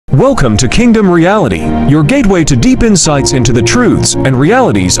Welcome to Kingdom Reality, your gateway to deep insights into the truths and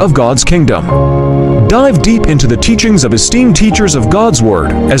realities of God's kingdom. Dive deep into the teachings of esteemed teachers of God's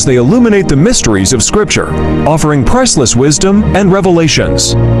Word as they illuminate the mysteries of Scripture, offering priceless wisdom and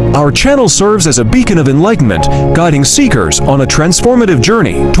revelations. Our channel serves as a beacon of enlightenment, guiding seekers on a transformative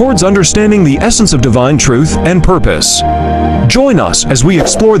journey towards understanding the essence of divine truth and purpose. Join us as we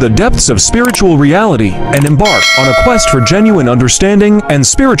explore the depths of spiritual reality and embark on a quest for genuine understanding and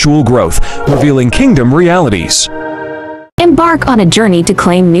spiritual growth, revealing kingdom realities. Embark on a journey to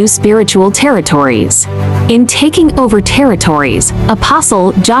claim new spiritual territories. In Taking Over Territories,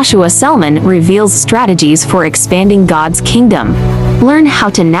 Apostle Joshua Selman reveals strategies for expanding God's kingdom. Learn how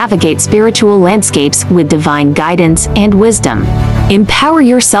to navigate spiritual landscapes with divine guidance and wisdom. Empower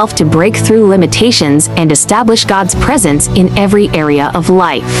yourself to break through limitations and establish God's presence in every area of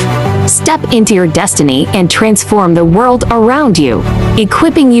life. Step into your destiny and transform the world around you,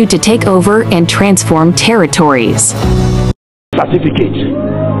 equipping you to take over and transform territories. Certificate.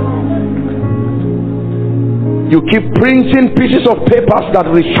 You keep printing pieces of papers that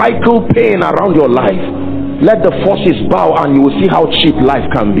recycle pain around your life. Let the forces bow and you will see how cheap life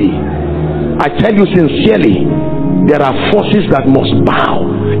can be. I tell you sincerely, there are forces that must bow.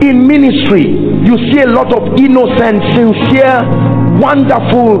 In ministry, you see a lot of innocent, sincere,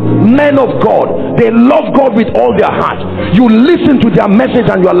 wonderful men of God. They love God with all their heart. You listen to their message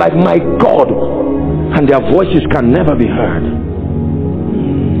and you are like, my God, and their voices can never be heard.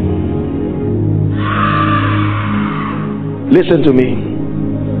 Listen to me.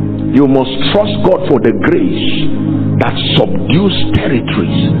 You must trust God for the grace that subdues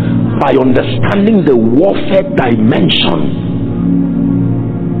territories by understanding the warfare dimension.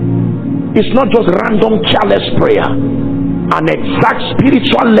 It's not just random careless prayer, an exact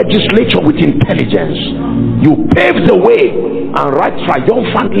spiritual legislature with intelligence. You pave the way and ride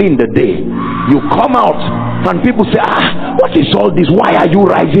triumphantly in the day. You come out and people say, what is all this? Why are you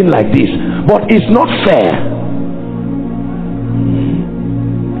rising like this? But it's not fair.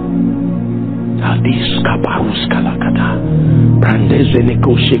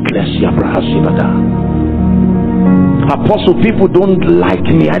 Apostle, people don't like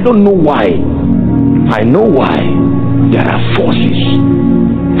me. I don't know why. I know why. There are forces.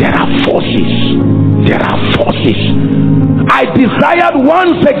 There are forces. There are forces. I desired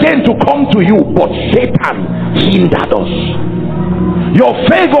once again to come to you, but Satan hindered us. Your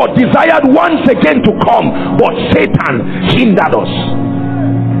favor desired once again to come, but Satan hindered us.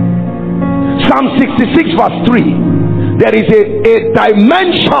 Psalm 66 verse 3. There is a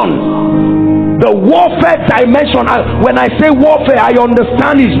dimension, the warfare dimension. When I say warfare, I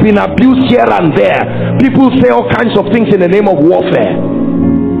understand it's been abused here and there. People say all kinds of things in the name of warfare.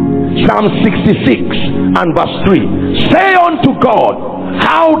 Psalm 66 and verse 3. Say unto God,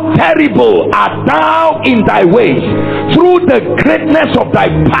 how terrible art thou in thy ways. Through the greatness of thy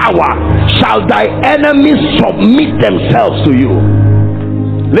power shall thy enemies submit themselves to you.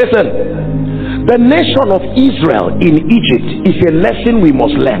 Listen. The nation of Israel in Egypt is a lesson we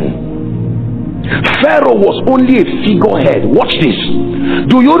must learn. Pharaoh was only a figurehead. Watch this.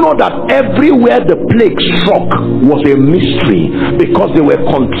 Do you know that everywhere the plague struck was a mystery because they were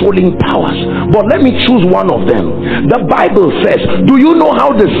controlling powers? But let me choose one of them. The Bible says, do you know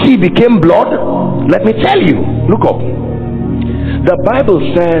how the sea became blood? Let me tell you. Look up. The Bible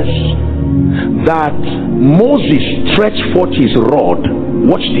says that Moses stretched forth his rod.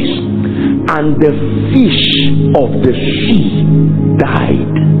 Watch this. And the fish of the sea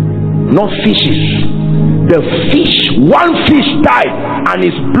died. Not fishes. The fish, one fish died, and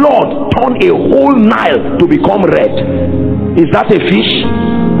his blood turned a whole Nile to become red. Is that a fish?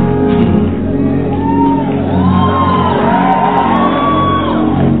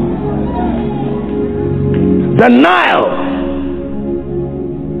 The Nile.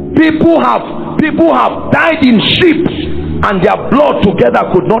 People have died in ships, and their blood together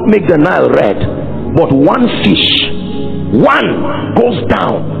could not make the Nile red. But one fish, one goes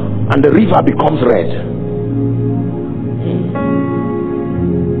down and the river becomes red.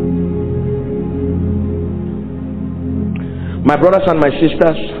 My brothers and my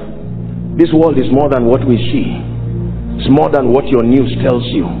sisters, this world is more than what we see. It's more than what your news tells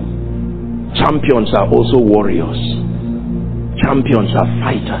you. Champions are also warriors. Champions are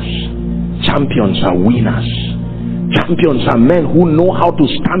fighters. Champions are winners. Champions are men who know how to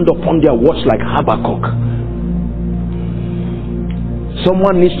stand upon their words like Habakkuk.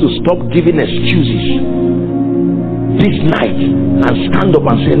 Someone needs to stop giving excuses. this night and stand up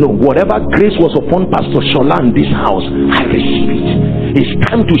and say, no, whatever grace was upon Pastor Shola in this house, I receive it. It's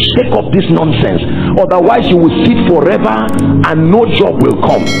time to shake up this nonsense. Otherwise you will sit forever and no job will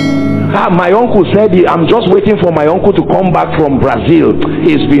come. My uncle said, I'm just waiting for my uncle to come back from Brazil.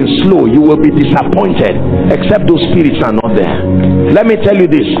 It's been slow. You will be disappointed, except those spirits are not there. Let me tell you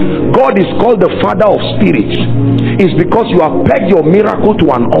this, God is called the father of spirits. It's because you have pegged your miracle to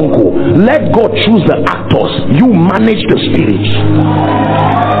an uncle. Let God choose the actors, you manage the spirits.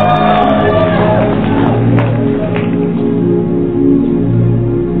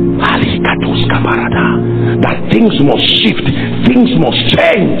 That things must shift, things must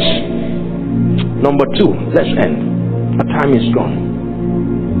change. Number two, let's end. The time is gone.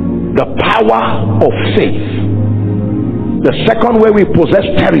 The power of faith. The second way we possess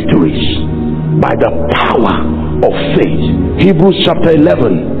territories, by the power of faith. Hebrews chapter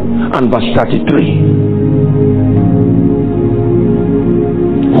 11 and verse 33.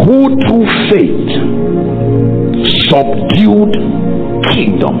 Who through faith subdued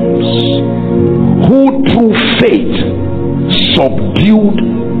kingdoms. Who through faith subdued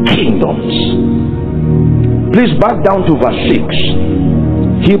kingdoms. Please back down to verse 6.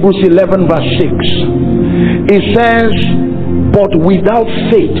 Hebrews 11 verse 6. It says, but without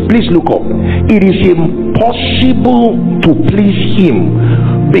faith, please look up, it is impossible to please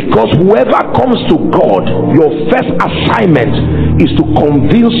him, because whoever comes to God, your first assignment is to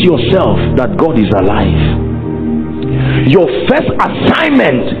convince yourself that God is alive. Your first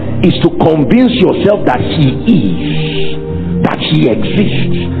assignment is to convince yourself that he is, that he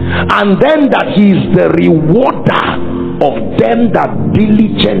exists, and then that he is the rewarder of them that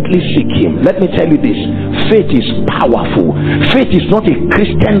diligently seek him. Let me tell you this, faith is powerful. Faith is not a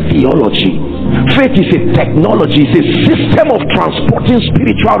Christian theology. Faith is a technology. It's a system of transporting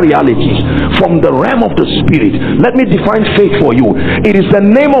spiritual realities from the realm of the spirit. Let me define faith for you. It is the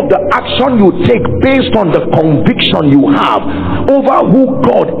name of the action you take based on the conviction you have over who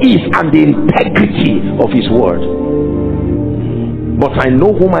God is and the integrity of his word. But I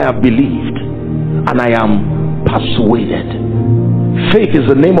know whom I have believed, and I am persuaded. Faith is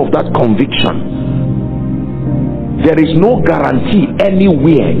the name of that conviction. There is no guarantee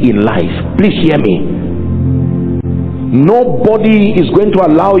anywhere in life. Please hear me. Nobody is going to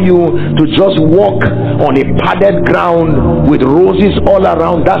allow you to just walk on a padded ground with roses all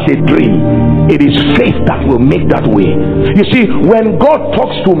around. That's a dream. It is faith that will make that way. You see, when God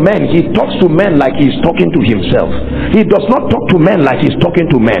talks to men, he talks to men like he's talking to himself. He does not talk to men like he's talking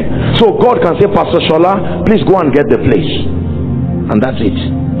to men. So God can say, Pastor Shola, please go and get the place, and that's it.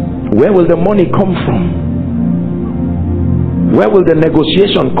 Where will the money come from? Where will the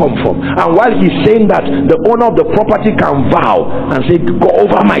negotiation come from? And while he's saying that, the owner of the property can vow and say, go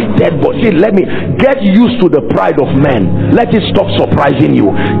over my dead body. See, let me get used to the pride of men. Let it stop surprising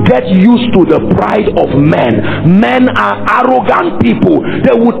you. Get used to the pride of men. Men are arrogant people.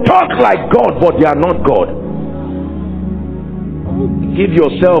 They will talk like God, but they are not God. Give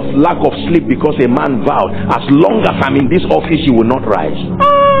yourself lack of sleep because a man vowed, as long as I'm in this office, you will not rise.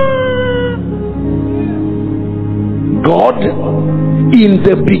 God, in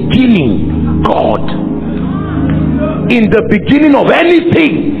the beginning, God. In the beginning of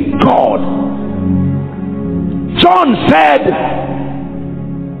anything, God. John said,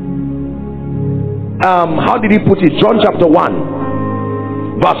 how did he put it? John chapter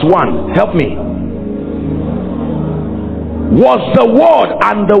 1 verse 1, help me. Was the word,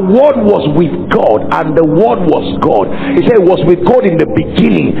 and the word was with God, and the word was God. He said it was with God in the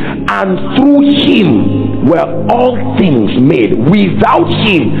beginning, and through him were all things made. Without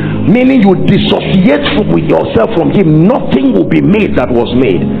him, meaning you dissociate with yourself from him, nothing will be made that was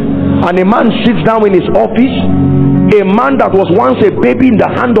made. And a man sits down in his office, a man that was once a baby in the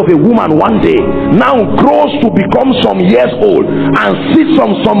hand of a woman, one day now grows to become some years old and sits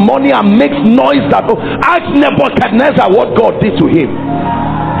on some money and makes noise that, ask Nebuchadnezzar what God did to him.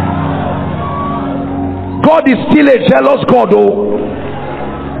 God is still a jealous God.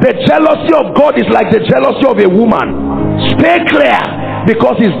 The jealousy of God is like the jealousy of a woman. Stay clear,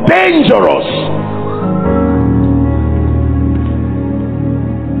 because it's dangerous.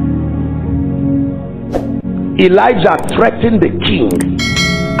 Elijah threatened the king,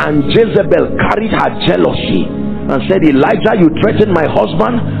 and Jezebel carried her jealousy and said, Elijah, you threatened my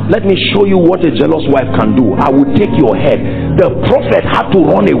husband. Let me show you what a jealous wife can do. I will take your head. The prophet had to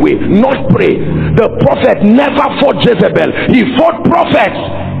run away, not pray. The prophet never fought Jezebel. He fought prophets,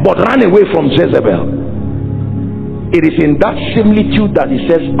 but ran away from Jezebel. It is in that similitude that he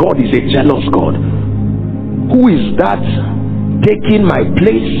says God is a jealous God. Who is that taking my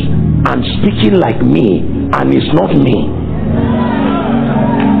place and speaking like me and it's not me.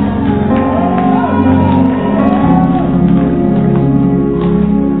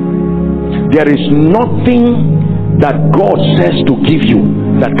 There is nothing that God says to give you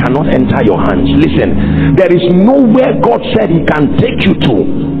that cannot enter your hands. Listen, there is nowhere God said he can take you to.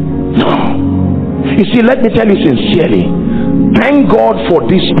 No. You see, let me tell you sincerely, thank God for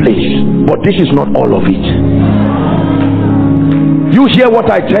this place, but this is not all of it. You hear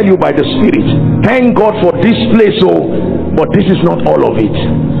what I tell you by the Spirit. Thank God for this place, oh, but this is not all of it.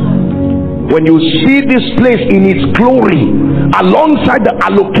 When you see this place in its glory, alongside the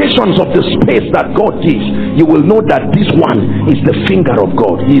allocations of the space that God gives, you will know that this one is the finger of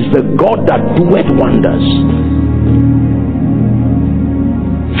God. He is the God that doeth wonders.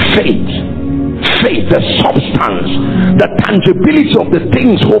 Faith, the substance, the tangibility of the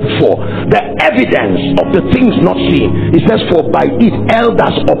things hoped for, the evidence of the things not seen. It says, for by it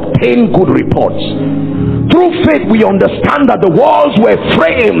elders obtain good reports. Through faith we understand that the walls were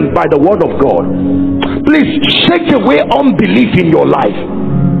framed by the word of God. Please shake away unbelief in your life.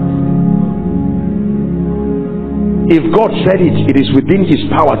 If God said it, it is within his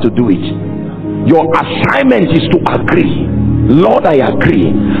power to do it. Your assignment is to agree. Lord, I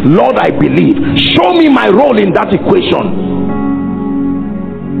agree. Lord, I believe. Show me my role in that equation.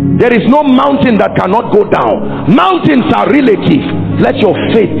 There is no mountain that cannot go down. Mountains are relative. Let your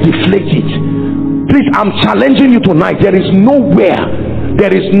faith deflate it. Please, I'm challenging you tonight. There is nowhere,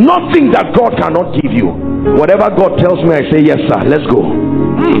 there is nothing that God cannot give you. Whatever God tells me, I say, yes sir, let's go.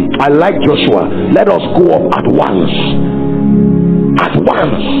 I like Joshua. Let us go up at once. At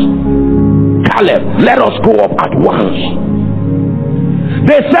once. Caleb, let us go up at once.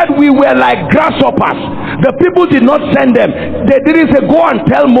 They said we were like grasshoppers. The people did not send them. They didn't say, go and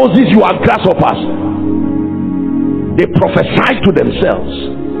tell Moses you are grasshoppers. They prophesied to themselves.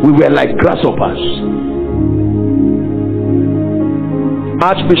 We were like grasshoppers.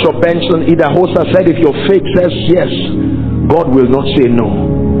 Archbishop Benson Idahosa said, if your faith says yes, God will not say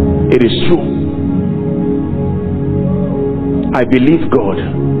no. It is true. I believe God.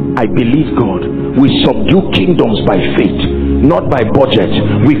 I believe God. We subdue kingdoms by faith, not by budget.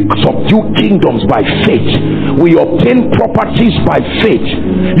 We subdue kingdoms by faith. We obtain properties by faith.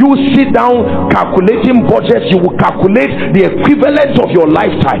 You sit down calculating budgets, you will calculate the equivalent of your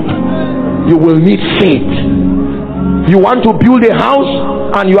lifetime. You will need faith. You want to build a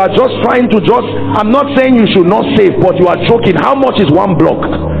house and you are just trying to I'm not saying you should not save, but you are joking. How much is one block?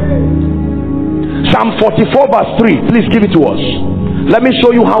 Psalm 44 verse 3. Please give it to us. Let me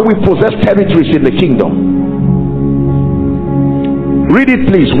show you how we possess territories in the kingdom. Read it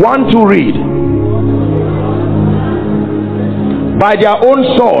please. 1, 2, read. By their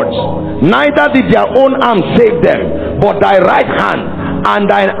own swords, neither did their own arm save them, but thy right hand and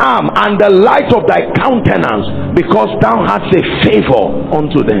thine arm and the light of thy countenance, because thou hast a favor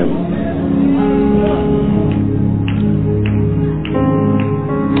unto them.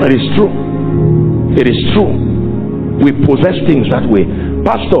 It is true. It is true. We possess things that way.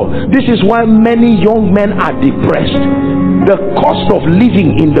 Pastor, this is why many young men are depressed. The cost of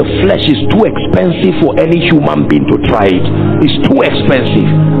living in the flesh is too expensive for any human being to try it. It's too expensive.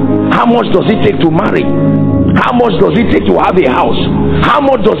 How much does it take to marry? How much does it take to have a house? How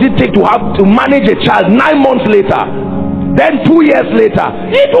much does it take to manage a child 9 months later? Then 2 years later,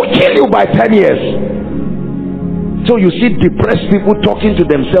 it will kill you by 10 years. So you see depressed people talking to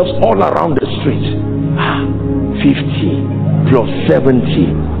themselves all around the street. 50 plus 70.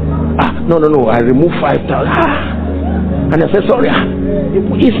 No, I remove 5,000. And I say, sorry,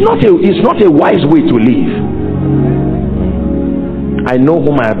 it's not a wise way to live. I know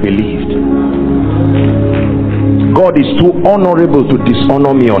whom I have believed. God is too honorable to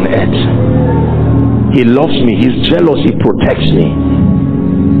dishonor me on earth. He loves me. He's jealous. He protects me.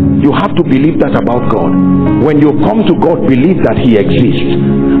 You have to believe that about God. When you come to God, believe that he exists.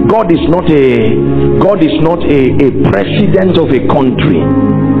 God is not a president of a country.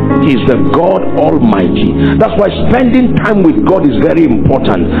 He is the God Almighty. That's why spending time with God is very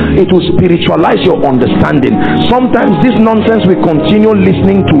important. It will spiritualize your understanding. Sometimes this nonsense we continue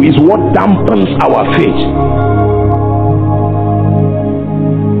listening to is what dampens our faith.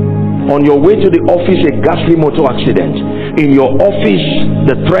 On your way to the office, a ghastly motor accident. In your office,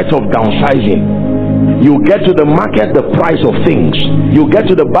 the threat of downsizing. You get to the market, the price of things. You get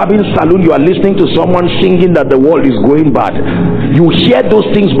to the barbing salon, you are listening to someone singing that the world is going bad. You hear those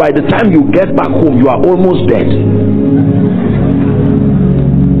things. By the time you get back home, you are almost dead.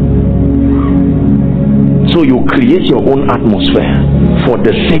 So you create your own atmosphere for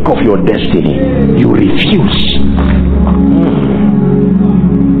the sake of your destiny. You refuse.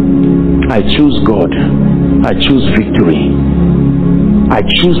 I choose God. I choose victory. I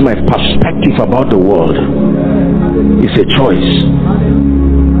choose my perspective about the world. It's a choice.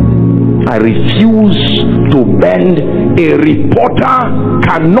 I refuse to bend. A reporter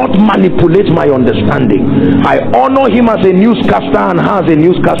cannot manipulate my understanding. I honor him as a newscaster and has a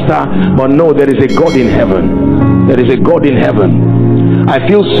newscaster, but no, there is a God in heaven. There is a God in heaven. I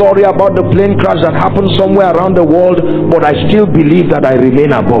feel sorry about the plane crash that happened somewhere around the world, but I still believe that I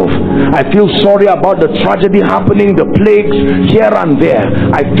remain above. I feel sorry about the tragedy happening, the plagues here and there.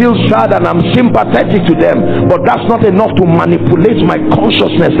 I feel sad and I'm sympathetic to them, but that's not enough to manipulate my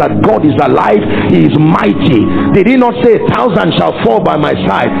consciousness that God is alive, He is mighty. Did He not say 1,000 shall fall by my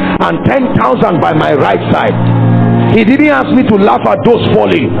side and 10,000 by my right side? He didn't ask me to laugh at those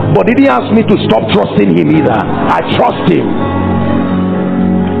falling, but He didn't ask me to stop trusting Him either. I trust Him.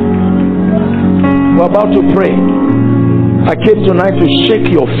 We're about to pray. I came tonight to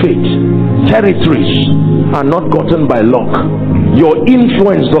shake your faith. Territories are not gotten by luck. Your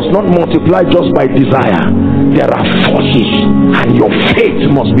influence does not multiply just by desire. There are forces, and your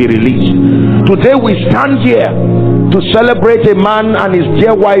faith must be released. Today we stand here to celebrate a man and his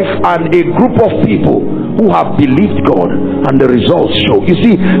dear wife and a group of people who have believed God, and the results show. You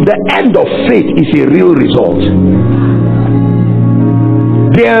see, the end of faith is a real result.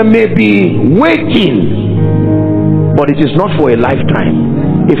 There may be waiting, but it is not for a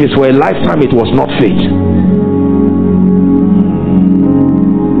lifetime. If it's for a lifetime, it was not faith.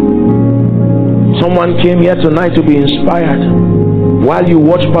 Someone came here tonight to be inspired. While you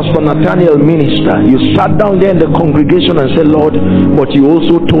watched Pastor Nathaniel minister, you sat down there in the congregation and said, Lord, but you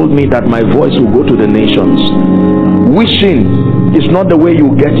also told me that my voice will go to the nations. Wishing is not the way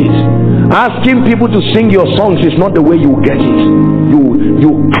you get it. Asking people to sing your songs is not the way you get it.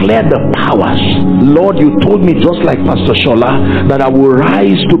 You clear the powers. Lord, you told me, just like Pastor Shola, that I will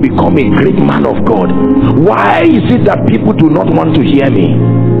rise to become a great man of God. Why is it that people do not want to hear me?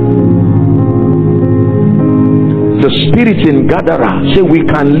 The spirits in Gadara say, we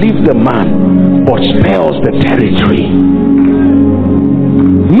can leave the man but spare us the territory.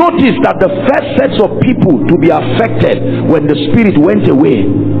 Notice that the first sets of people to be affected when the spirit went away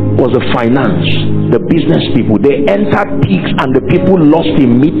was the finance, the business people. They entered pigs and the people lost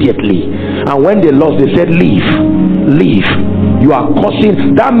immediately. And when they lost, they said, leave, leave. You are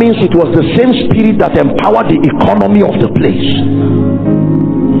causing. That means it was the same spirit that empowered the economy of the place.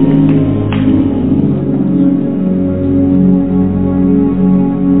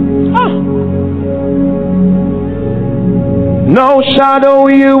 No shadow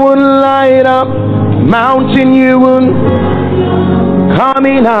you would light up, mountain you would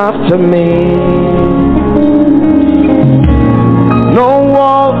coming after me. No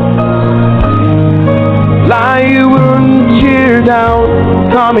wall lie you wouldn't tear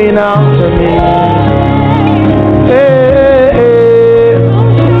down, coming after me. Hey, hey.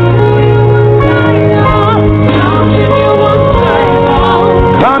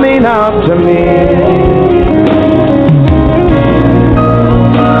 Coming after me.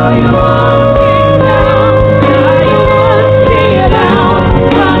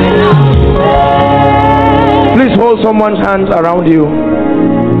 Please hold someone's hands around you,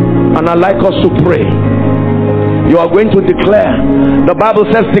 and I'd like us to pray. You are going to declare. The Bible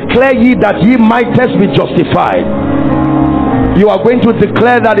says, declare ye that ye mightest be justified. You are going to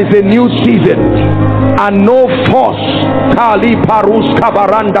declare that it's a new season and no force.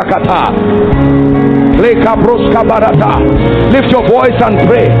 Lift your voice and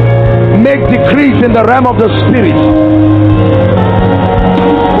pray. Make decrees in the realm of the spirit.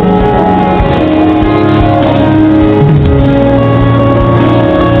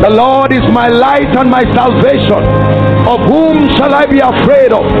 The Lord is my light and my salvation. Of whom shall I be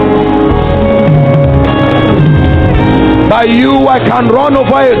afraid of? By you I can run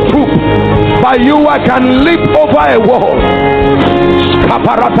over a troop. By you I can leap over a wall.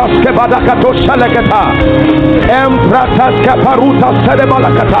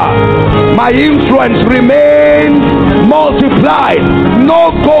 My influence remains multiplied,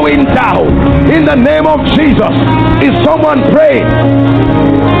 no going down. In the name of Jesus. Is someone praying?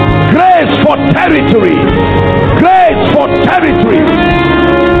 Grace for territory. Grace for territory.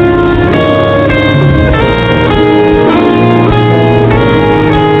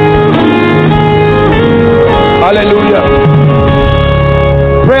 Hallelujah.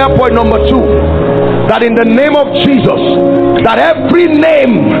 Prayer point number 2, that in the name of Jesus, that every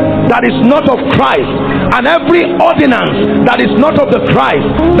name that is not of Christ and every ordinance that is not of the Christ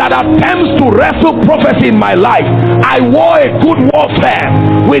that attempts to wrestle prophecy in my life. I war a good warfare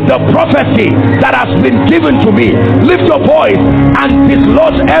with the prophecy that has been given to me. Lift your voice and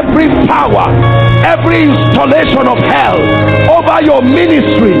dislodge every power, every installation of hell over your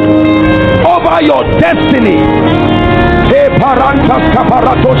ministry, over your destiny.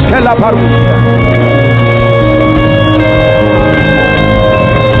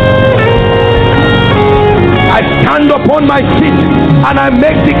 I stand upon my feet and I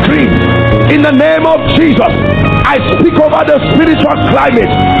make decrees in the name of Jesus. I speak over the spiritual climate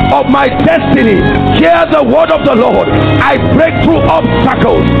of my destiny. Hear the word of the Lord. I break through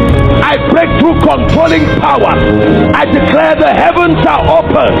obstacles. I break through controlling power. I declare the heavens are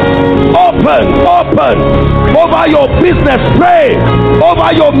open. Open, open. Over your business, pray.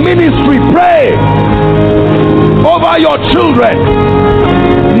 Over your ministry, pray. Over your children.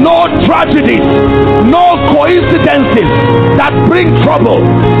 No tragedies, no coincidences that bring trouble.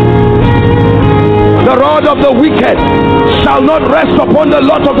 The rod of the wicked shall not rest upon the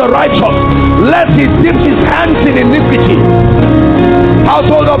lot of the righteous, lest he dip his hands in iniquity.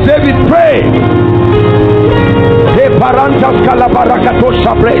 Household of David, pray.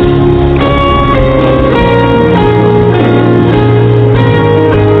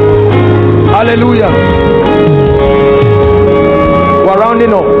 Hallelujah. We're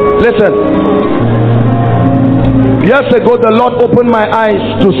rounding up. Listen. Years ago, the Lord opened my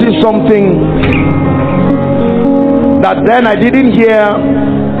eyes to see something that then I didn't hear.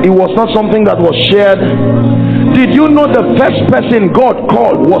 It was not something that was shared. Did you know the first person God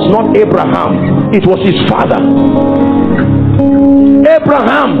called was not Abraham? It was his father.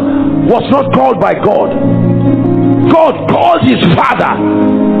 Abraham was not called by God. God called his father.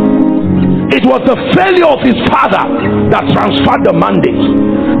 It was the failure of his father that transferred the mandate.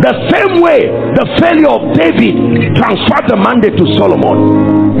 The same way the failure of David transferred the mandate to Solomon.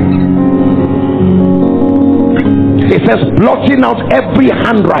 It says, blotting out every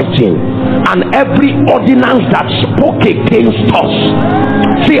handwriting and every ordinance that spoke against us.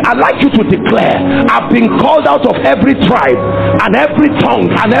 See, I'd like you to declare, I've been called out of every tribe and every tongue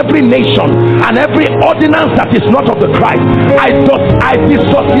and every nation and every ordinance that is not of the Christ. I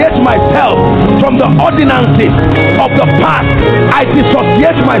dissociate myself from the ordinances of the past. I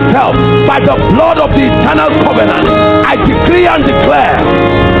dissociate myself by the blood of the eternal covenant. I decree and declare,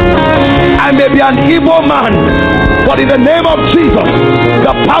 I may be an evil man, but in the name of Jesus,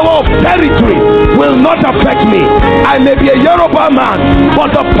 the power of territory will not affect me. I may be a Yoruba man,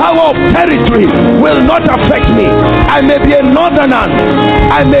 but the power of territory will not affect me. I may be a northerner,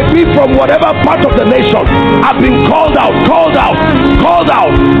 I may be from whatever part of the nation. I've been called out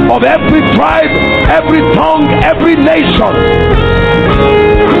of every tribe, every tongue, every nation.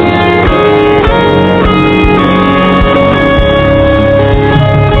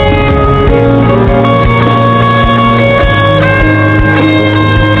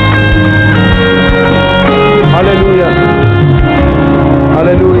 Hallelujah.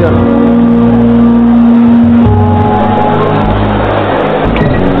 Hallelujah.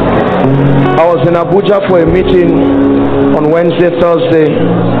 I was in Abuja for a meeting on Wednesday, Thursday.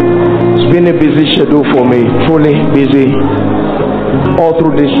 It's been a busy schedule for me, truly busy all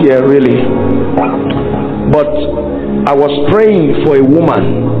through this year, really. But I was praying for a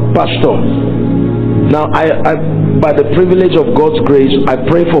woman, pastor. Now, by the privilege of God's grace, I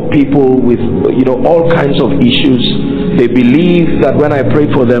pray for people with, all kinds of issues. They believe that when I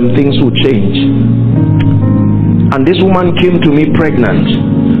pray for them, things will change. And this woman came to me pregnant,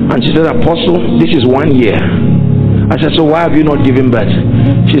 and she said, Apostle, this is 1 year. I said, so why have you not given birth?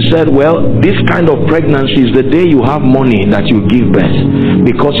 She said, well, this kind of pregnancy is the day you have money that you give birth.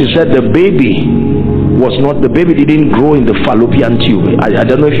 Because she said the baby didn't grow in the fallopian tube. I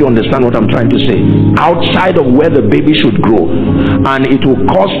don't know if you understand what I'm trying to say. Outside of where the baby should grow. And it will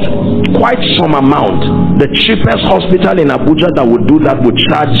cost quite some amount. The cheapest hospital in Abuja that would do that would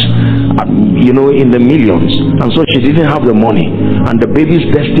charge, in the millions. And so she didn't have the money. And the baby's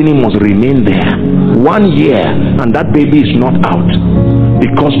destiny must remain there. 1 year, and that baby is not out.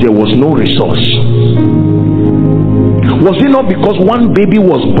 Because there was no resource. Was it not because one baby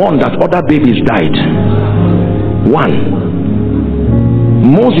was born that other babies died? One.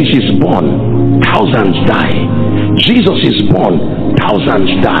 Moses is born, thousands die. Jesus is born,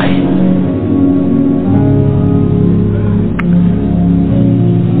 thousands die.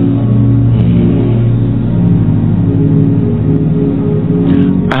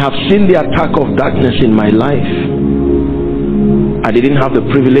 I have seen the attack of darkness in my life. I didn't have the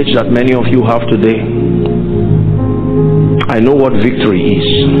privilege that many of you have today. I know what victory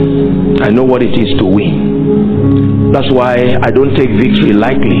is. I know what it is to win. That's why I don't take victory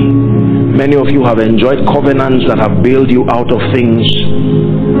lightly. Many of you have enjoyed covenants that have bailed you out of things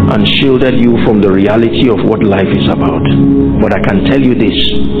and shielded you from the reality of what life is about. But I can tell you this,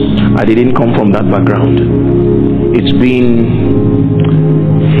 I didn't come from that background. It's been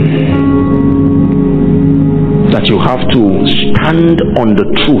that you have to stand on the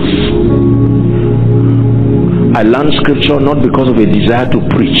truth. I learned scripture not because of a desire to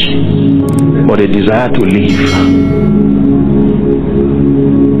preach, but a desire to live.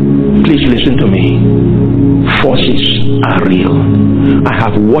 Please listen to me. Forces are real. I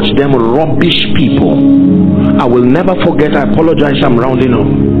have watched them rubbish people. I will never forget, I apologize, I'm rounding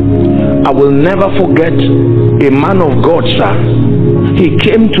up. I will never forget a man of God, sir. He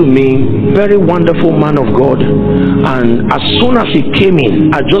came to me, very wonderful man of God, and as soon as he came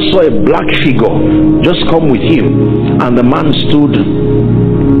in, I just saw a black figure just come with him, and the man stood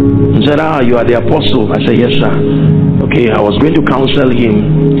and said, you are the apostle? I said, yes, sir. Okay, I was going to counsel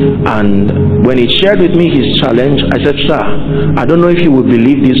him, and when he shared with me his challenge, I said, sir, I don't know if you will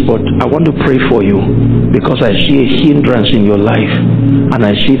believe this, but I want to pray for you because I see a hindrance in your life, and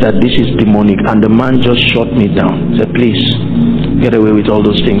I see that this is demonic. And the man just shut me down. He said, please get away with all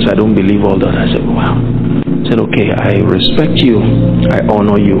those things. I don't believe all that. I said, wow. I said, okay, I respect you, I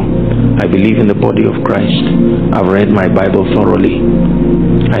honor you, I believe in the body of Christ, I've read my Bible thoroughly,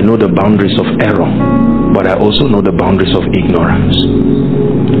 I know the boundaries of error, but I also know the boundaries of ignorance.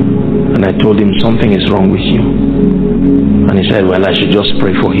 And I told him, something is wrong with you. And he said, well, I should just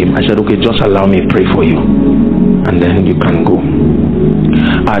pray for him. I said, okay, just allow me to pray for you, and then you can go.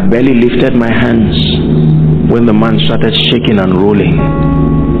 I had barely lifted my hands when the man started shaking and rolling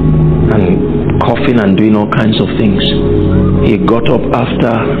and coughing and doing all kinds of things. He got up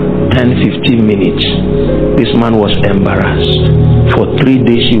after 10-15 minutes. This man was embarrassed. For 3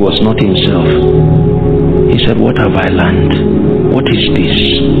 days he was not himself. He said, what have I learned? What is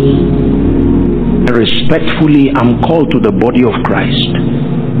this? Respectfully, I'm called to the body of Christ,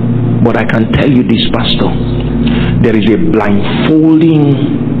 but I can tell you this, pastor, there is a blindfolding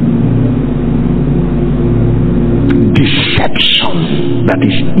deception that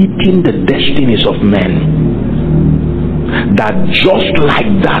is eating the destinies of men, that just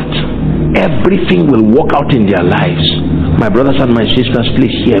like that everything will work out in their lives. My brothers and my sisters,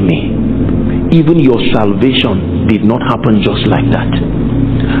 please hear me. Even your salvation did not happen just like that.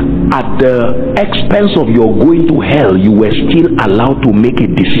 At the expense of your going to hell, you were still allowed to make a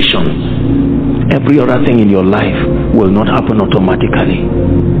decision. Every other thing in your life will not happen automatically.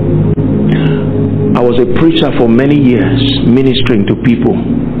 I was a preacher for many years, ministering to people,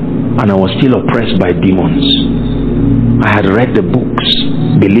 and I was still oppressed by demons. I had read the books.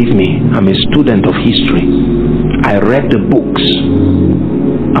 Believe me, I'm a student of history. I read the books.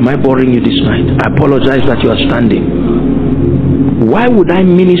 Am I boring you this night? I apologize that you are standing. Why would I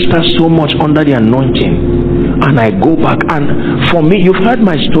minister so much under the anointing and I go back? And for me, you've heard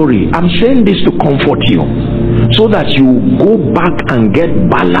my story. I'm saying this to comfort you, so that you go back and get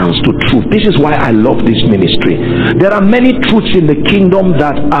balance to truth. This is why I love this ministry. There are many truths in the kingdom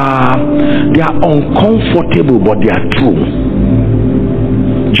that they are uncomfortable, but they are true.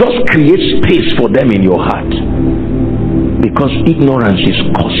 Just create space for them in your heart, because ignorance is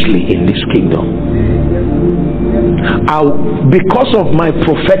costly in this kingdom. Because of my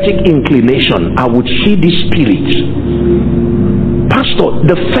prophetic inclination, I would see these spirits. Pastor,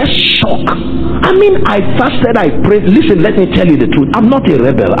 the first shock, I mean, I fasted, I prayed. Listen, let me tell you the truth. I'm not a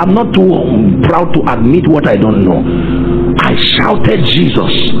rebel. I'm not too proud to admit what I don't know. I shouted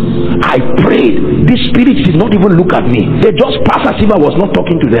Jesus. I prayed. These spirits did not even look at me. They just passed as if I was not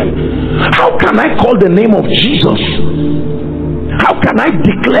talking to them. How can I call the name of Jesus? How can I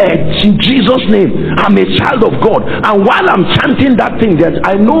declare in Jesus' name I'm a child of God, and while I'm chanting that thing, that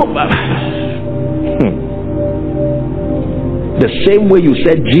I know the same way you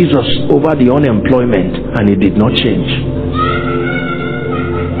said Jesus over the unemployment and it did not change,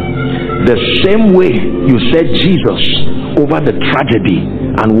 the same way you said Jesus over the tragedy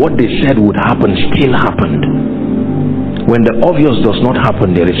and what they said would happen still happened. When the obvious does not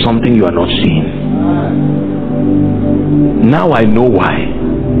happen, there is something you are not seeing. Now I know why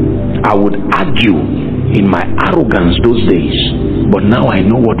I would argue in my arrogance those days, but now I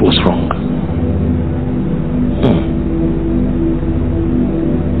know what was wrong.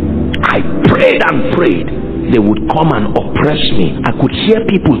 I prayed and prayed. They would come and oppress me. I could hear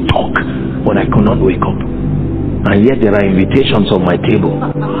people talk, but I could not wake up. And yet there are invitations on my table.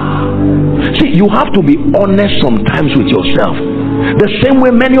 See, you have to be honest sometimes with yourself. The same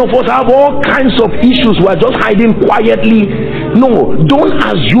way many of us have all kinds of issues, we are just hiding quietly. No, don't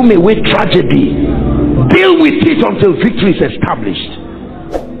assume away tragedy. Deal with it until victory is established.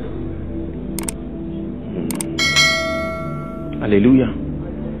 Hallelujah.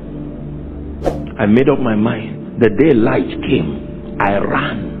 I made up my mind. The day light came, I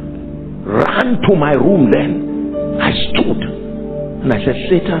ran to my room. Then I stood and I said,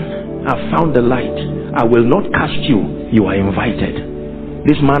 Satan, I found the light. I will not cast you. You are invited.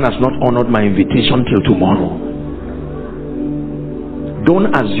 This man has not honored my invitation till tomorrow.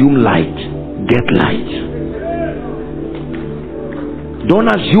 Don't assume light. Get light. Don't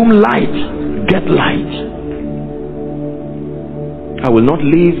assume light. Get light. I will not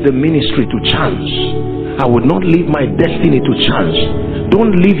leave the ministry to chance. I will not leave my destiny to chance.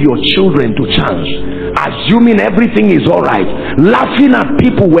 Don't leave your children to chance. Assuming everything is all right, laughing at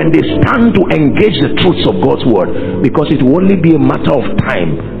people when they stand to engage the truths of God's word, because it will only be a matter of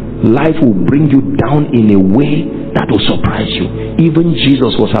time. Life will bring you down in a way that will surprise you. Even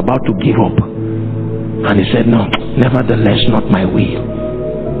Jesus was about to give up, and he said, no, nevertheless, not my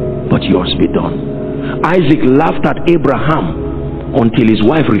will, but yours be done. Isaac laughed at Abraham until his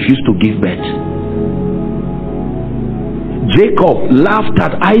wife refused to give birth. Jacob laughed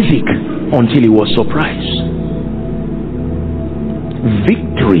at Isaac until he was surprised.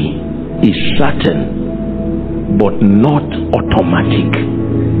 Victory is certain but not automatic.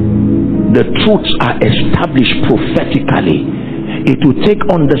 The truths are established prophetically. It will take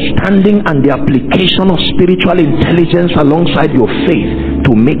understanding and the application of spiritual intelligence alongside your faith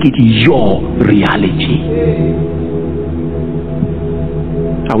to make it your reality.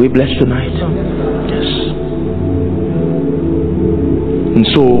 Are we blessed tonight? Yes. And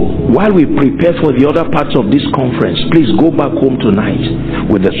so while we prepare for the other parts of this conference, please go back home tonight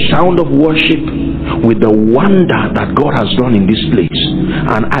with the sound of worship, with the wonder that God has done in this place.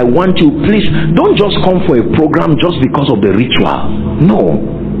 And I want you, please don't just come for a program just because of the ritual. No,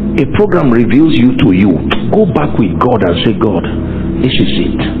 a program reveals you to you. Go back with God and say, God, this is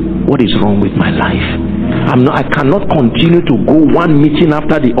it. What is wrong with my life? I cannot continue to go one meeting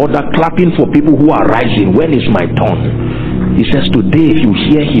after the other clapping for people who are rising. When is my turn? He says, today if you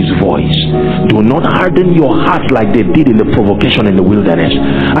hear his voice, do not harden your heart like they did in the provocation in the wilderness.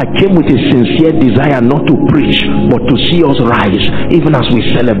 I came with a sincere desire not to preach, but to see us rise, even as we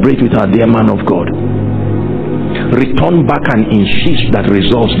celebrate with our dear man of God. Return back and insist that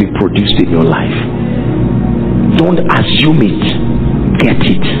results be produced in your life. Don't assume it. Get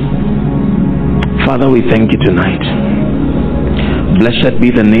it. Father, we thank you tonight. Blessed be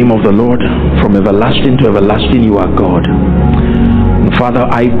the name of the Lord. From everlasting to everlasting you are God. And Father,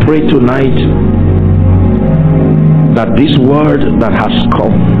 I pray tonight that this word that has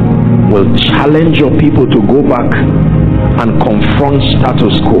come will challenge your people to go back and confront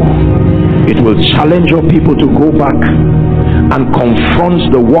status quo. It will challenge your people to go back and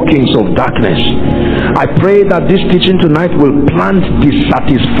confront the workings of darkness. I pray that this teaching tonight will plant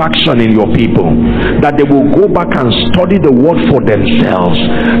dissatisfaction in your people, that they will go back and study the word for themselves,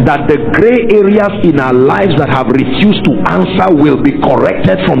 that the gray areas in our lives that have refused to answer will be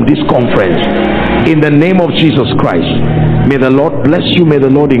corrected from this conference. In the name of Jesus Christ, may the Lord bless you, may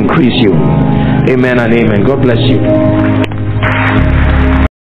the Lord increase you. Amen and amen. God bless you.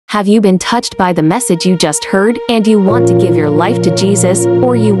 Have you been touched by the message you just heard and you want to give your life to Jesus,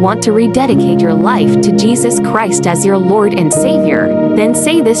 or you want to rededicate your life to Jesus Christ as your Lord and Savior? Then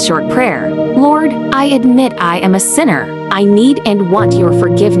say this short prayer. Lord, I admit I am a sinner. I need and want your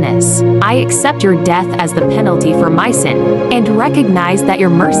forgiveness. I accept your death as the penalty for my sin, and recognize that your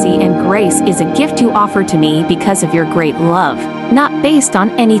mercy and grace is a gift you offer to me because of your great love, not based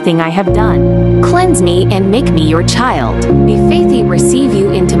on anything I have done. Cleanse me and make me your child. May faithfully receive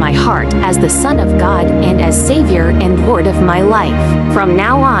you into my heart as the Son of God and as Savior and Lord of my life. From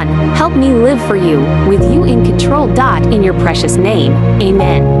now on, help me live for you, with you in control. In your precious name,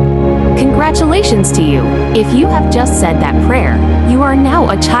 amen. Congratulations to you. If you have just said that prayer, you are now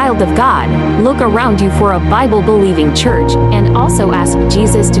a child of God. Look around you for a Bible-believing church, and also ask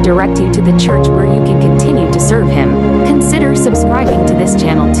Jesus to direct you to the church where you can continue to serve Him. Consider subscribing to this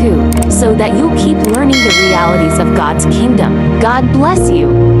channel too, so that you'll keep learning the realities of God's kingdom. God bless you.